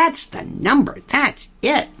 that's the number. That's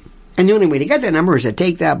it. And the only way to get that number is to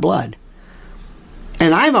take that blood.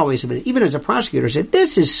 And I've always been, even as a prosecutor, said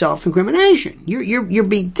this is self-incrimination. You're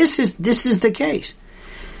being. This is the case.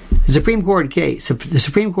 The Supreme Court case. The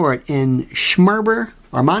Supreme Court in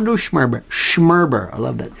Armando Schmerber, I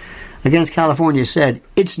love that, against California said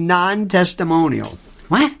it's non-testimonial.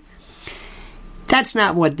 What? That's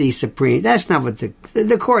not what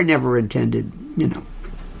the court never intended,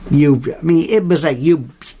 it was like you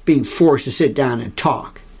being forced to sit down and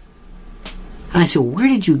talk. And I said, where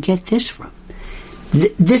did you get this from?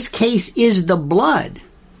 This case is the blood.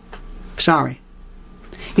 Sorry.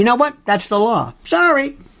 You know what? That's the law.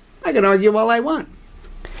 Sorry. I can argue all I want.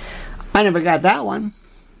 I never got that one.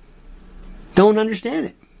 Don't understand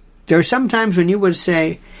it. There are some times when you would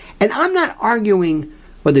say, and I'm not arguing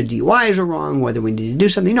whether DUIs are wrong, whether we need to do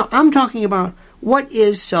something. No, I'm talking about what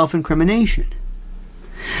is self-incrimination.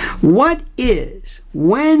 When is,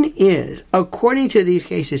 according to these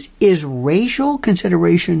cases, is racial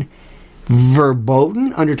consideration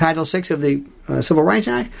verboten under Title VI of the Civil Rights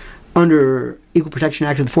Act, under Equal Protection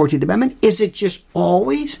Act of the 14th Amendment? Is it just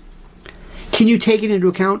always? Can you take it into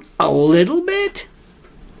account a little bit?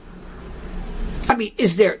 I mean,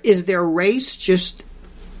 is there race just,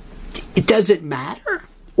 it doesn't matter?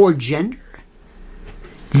 Or gender?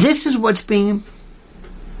 This is what's being,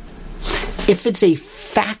 if it's a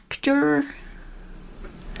factor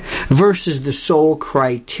versus the sole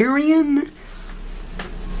criterion,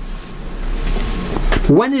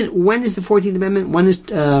 when is the 14th Amendment, when is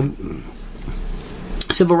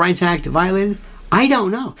Civil Rights Act violated? I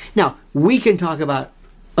don't know. Now, we can talk about,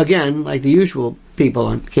 again, like the usual people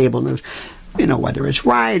on cable news, whether it's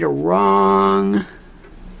right or wrong.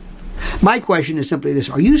 My question is simply this: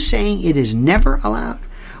 are you saying it is never allowed,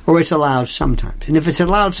 or it's allowed sometimes? And if it's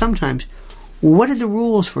allowed sometimes, what are the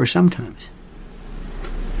rules for sometimes?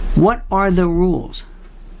 What are the rules?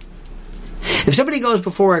 If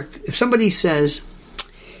somebody says,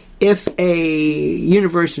 if a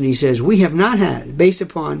university says, we have not had, based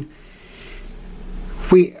upon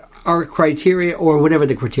our criteria, or whatever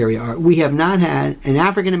the criteria are, we have not had an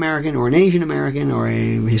African American or an Asian American or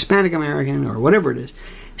a Hispanic American or whatever it is,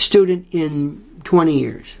 student in 20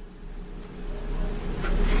 years.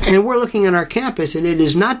 And we're looking at our campus and it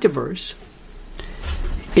is not diverse.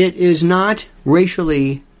 It is not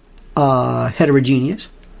racially heterogeneous.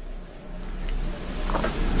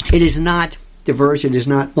 It is not diverse. It is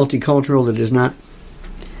not multicultural. It is not.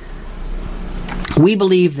 We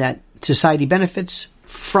believe that society benefits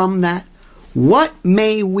from that. What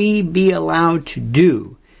may we be allowed to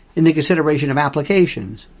do in the consideration of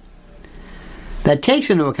applications that takes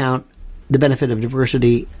into account the benefit of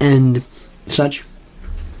diversity and such?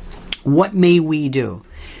 What may we do?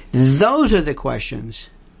 Those are the questions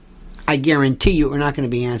I guarantee you are not going to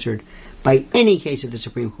be answered by any case of the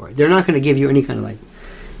Supreme Court. They're not going to give you any kind of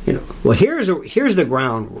well, here's the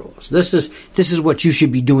ground rules. This is what you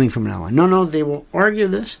should be doing from now on. No, they will argue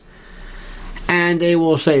this, and they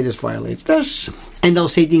will say this violates this, and they'll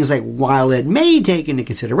say things like, while it may take into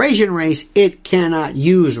consideration race, it cannot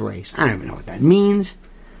use race. I don't even know what that means.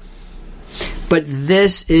 But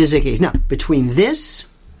this is a case. Now, between the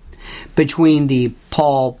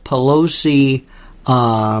Paul Pelosi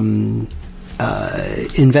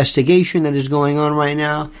investigation that is going on right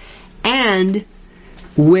now, and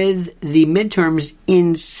with the midterms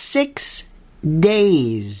in 6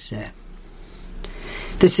 days,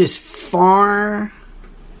 this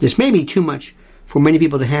may be too much for many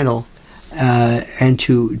people to handle and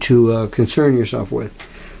to concern yourself with.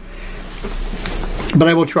 But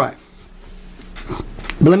I will try.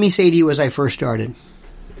 But let me say to you as I first started,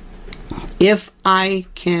 if I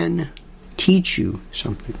can teach you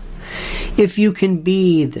something, if you can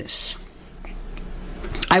be this,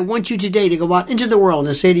 I want you today to go out into the world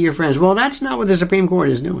and say to your friends, well, that's not what the Supreme Court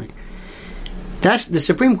is doing. The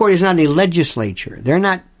Supreme Court is not a legislature. They're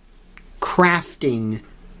not crafting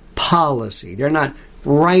policy. They're not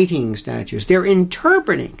writing statutes. They're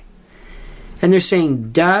interpreting. And they're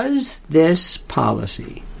saying, does this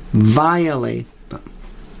policy violate?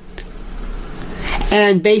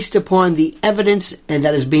 And based upon the evidence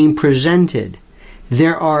that is being presented,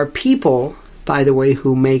 there are people, by the way,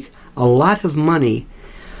 who make a lot of money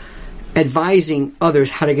advising others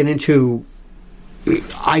how to get into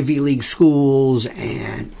Ivy League schools,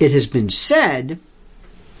 and it has been said,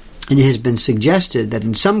 and it has been suggested that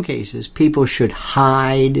in some cases people should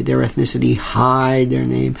hide their ethnicity, hide their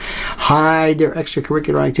name, hide their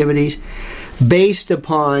extracurricular activities, based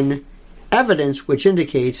upon evidence which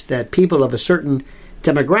indicates that people of a certain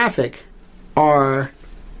demographic are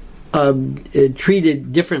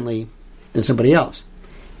treated differently than somebody else.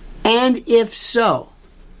 And if so,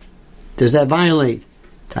 does that violate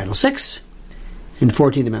Title VI and the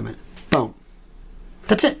 14th Amendment? Boom.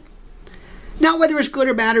 That's it. Now, whether it's good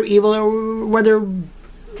or bad or evil, or whether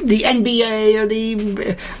the NBA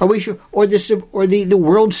or the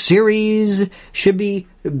World Series should be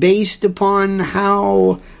based upon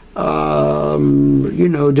how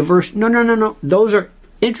diverse. No. Those are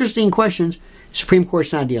interesting questions. Supreme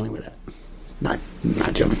Court's not dealing with that. Not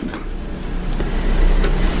dealing with them.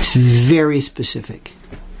 It's very specific.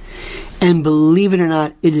 And believe it or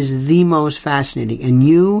not, it is the most fascinating. And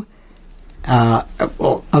you,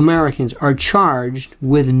 Americans, are charged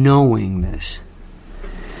with knowing this.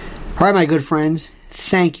 All right, my good friends,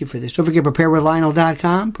 thank you for this. Don't forget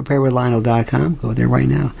preparewithlionel.com. Preparewithlionel.com. Go there right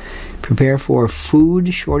now. Prepare for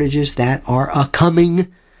food shortages that are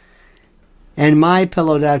a-coming. And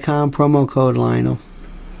mypillow.com, promo code Lionel.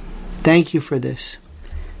 Thank you for this.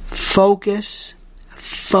 Focus.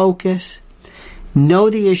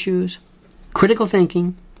 Know the issues. Critical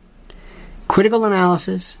thinking. critical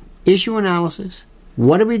analysis, issue analysis.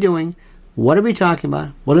 What are we doing? What are we talking about?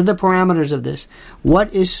 What are the parameters of this?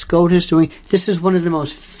 What is SCOTUS doing? This is one of the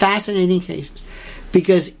most fascinating cases.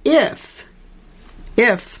 Because if,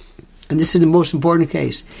 and this is the most important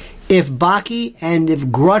case, if Bakke and if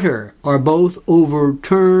Grutter are both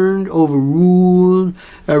overturned, overruled,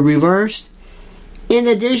 reversed, in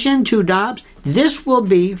addition to Dobbs, this will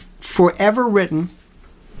be forever written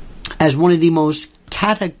as one of the most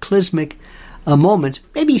cataclysmic moments,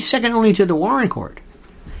 maybe second only to the Warren Court,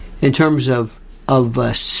 in terms of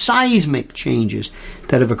seismic changes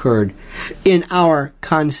that have occurred in our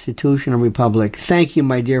constitutional republic. Thank you,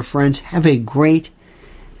 my dear friends. Have a great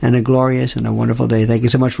and a glorious and a wonderful day. Thank you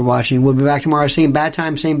so much for watching. We'll be back tomorrow, same bad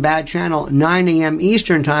time, same bad channel, 9 a.m.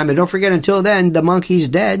 Eastern time. And don't forget, until then, the monkey's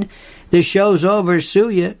dead. The show's over. Sue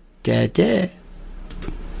ya. Ta-ta.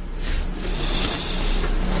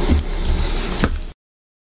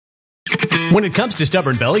 When it comes to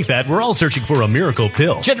stubborn belly fat, we're all searching for a miracle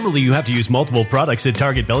pill. Generally, you have to use multiple products that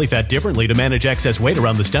target belly fat differently to manage excess weight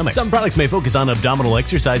around the stomach. Some products may focus on abdominal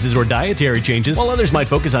exercises or dietary changes, while others might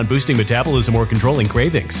focus on boosting metabolism or controlling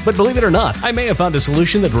cravings. But believe it or not, I may have found a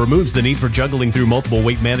solution that removes the need for juggling through multiple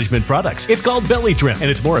weight management products. It's called Belly Trim,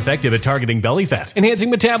 and it's more effective at targeting belly fat, enhancing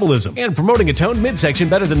metabolism, and promoting a toned midsection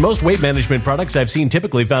better than most weight management products I've seen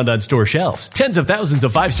typically found on store shelves. Tens of thousands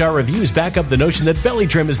of 5-star reviews back up the notion that Belly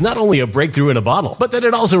Trim is not only a breakthrough in a bottle, but that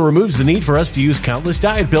it also removes the need for us to use countless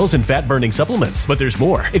diet pills and fat-burning supplements. But there's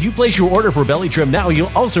more. If you place your order for Belly Trim now,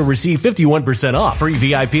 you'll also receive 51% off, free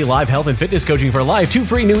VIP live health and fitness coaching for life, 2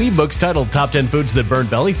 free new ebooks titled Top 10 Foods That Burn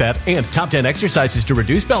Belly Fat and Top 10 Exercises to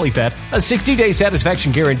Reduce Belly Fat, a 60-day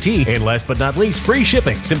satisfaction guarantee, and last but not least, free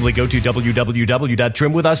shipping. Simply go to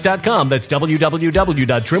www.trimwithus.com. That's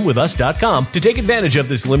www.trimwithus.com to take advantage of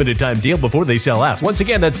this limited time deal before they sell out. Once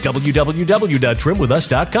again, that's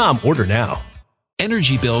www.trimwithus.com. Order now.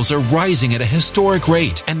 Energy bills are rising at a historic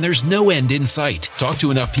rate, and there's no end in sight. Talk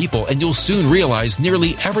to enough people, and you'll soon realize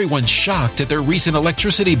nearly everyone's shocked at their recent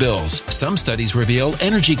electricity bills. Some studies reveal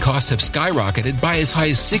energy costs have skyrocketed by as high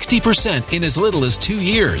as 60% in as little as 2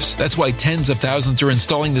 years. That's why tens of thousands are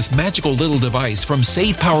installing this magical little device from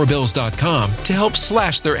SavePowerBills.com to help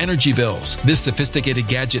slash their energy bills. This sophisticated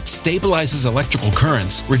gadget stabilizes electrical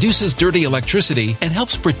currents, reduces dirty electricity, and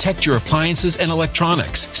helps protect your appliances and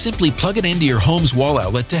electronics. Simply plug it into your home's wall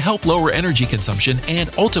outlet to help lower energy consumption and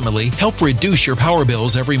ultimately help reduce your power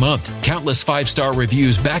bills every month. Countless 5-star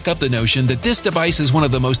reviews back up the notion that this device is one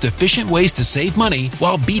of the most efficient ways to save money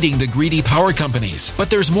while beating the greedy power companies. But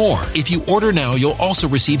there's more. If you order now, you'll also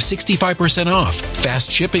receive 65% off,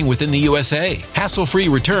 fast shipping within the USA, hassle-free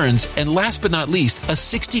returns, and last but not least, a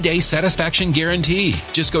 60-day satisfaction guarantee.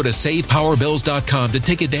 Just go to SavePowerBills.com to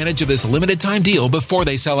take advantage of this limited time deal before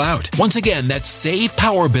they sell out. Once again, that's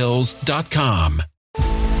SavePowerBills.com.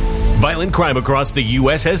 Violent crime across the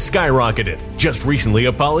U.S. has skyrocketed. Just recently,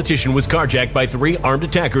 a politician was carjacked by 3 armed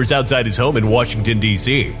attackers outside his home in Washington,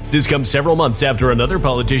 D.C. This comes several months after another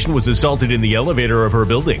politician was assaulted in the elevator of her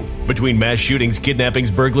building. Between mass shootings, kidnappings,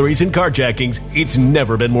 burglaries, and carjackings, it's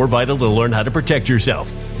never been more vital to learn how to protect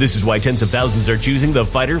yourself. This is why tens of thousands are choosing the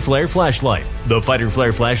Fighter Flare flashlight. The Fighter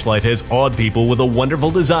Flare flashlight has awed people with a wonderful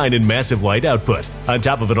design and massive light output. On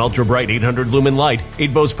top of an ultra-bright 800-lumen light,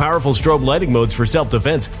 it boasts powerful strobe lighting modes for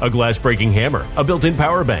self-defense, a glass-breaking hammer, a built-in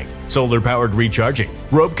power bank, solar-powered recharging,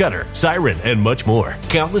 rope cutter, siren, and much more.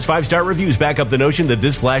 Countless 5-star reviews back up the notion that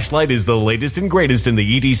this flashlight is the latest and greatest in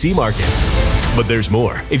the EDC market. But there's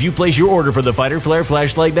more. If you place your order for the Fighter Flare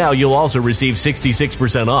flashlight now, you'll also receive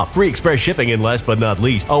 66% off, free express shipping, and last but not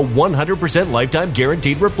least, a 100% lifetime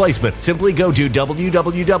guaranteed replacement. Simply go to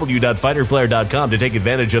www.fighterflare.com to take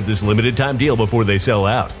advantage of this limited time deal before they sell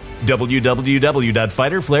out.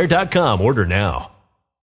 www.fighterflare.com. Order now.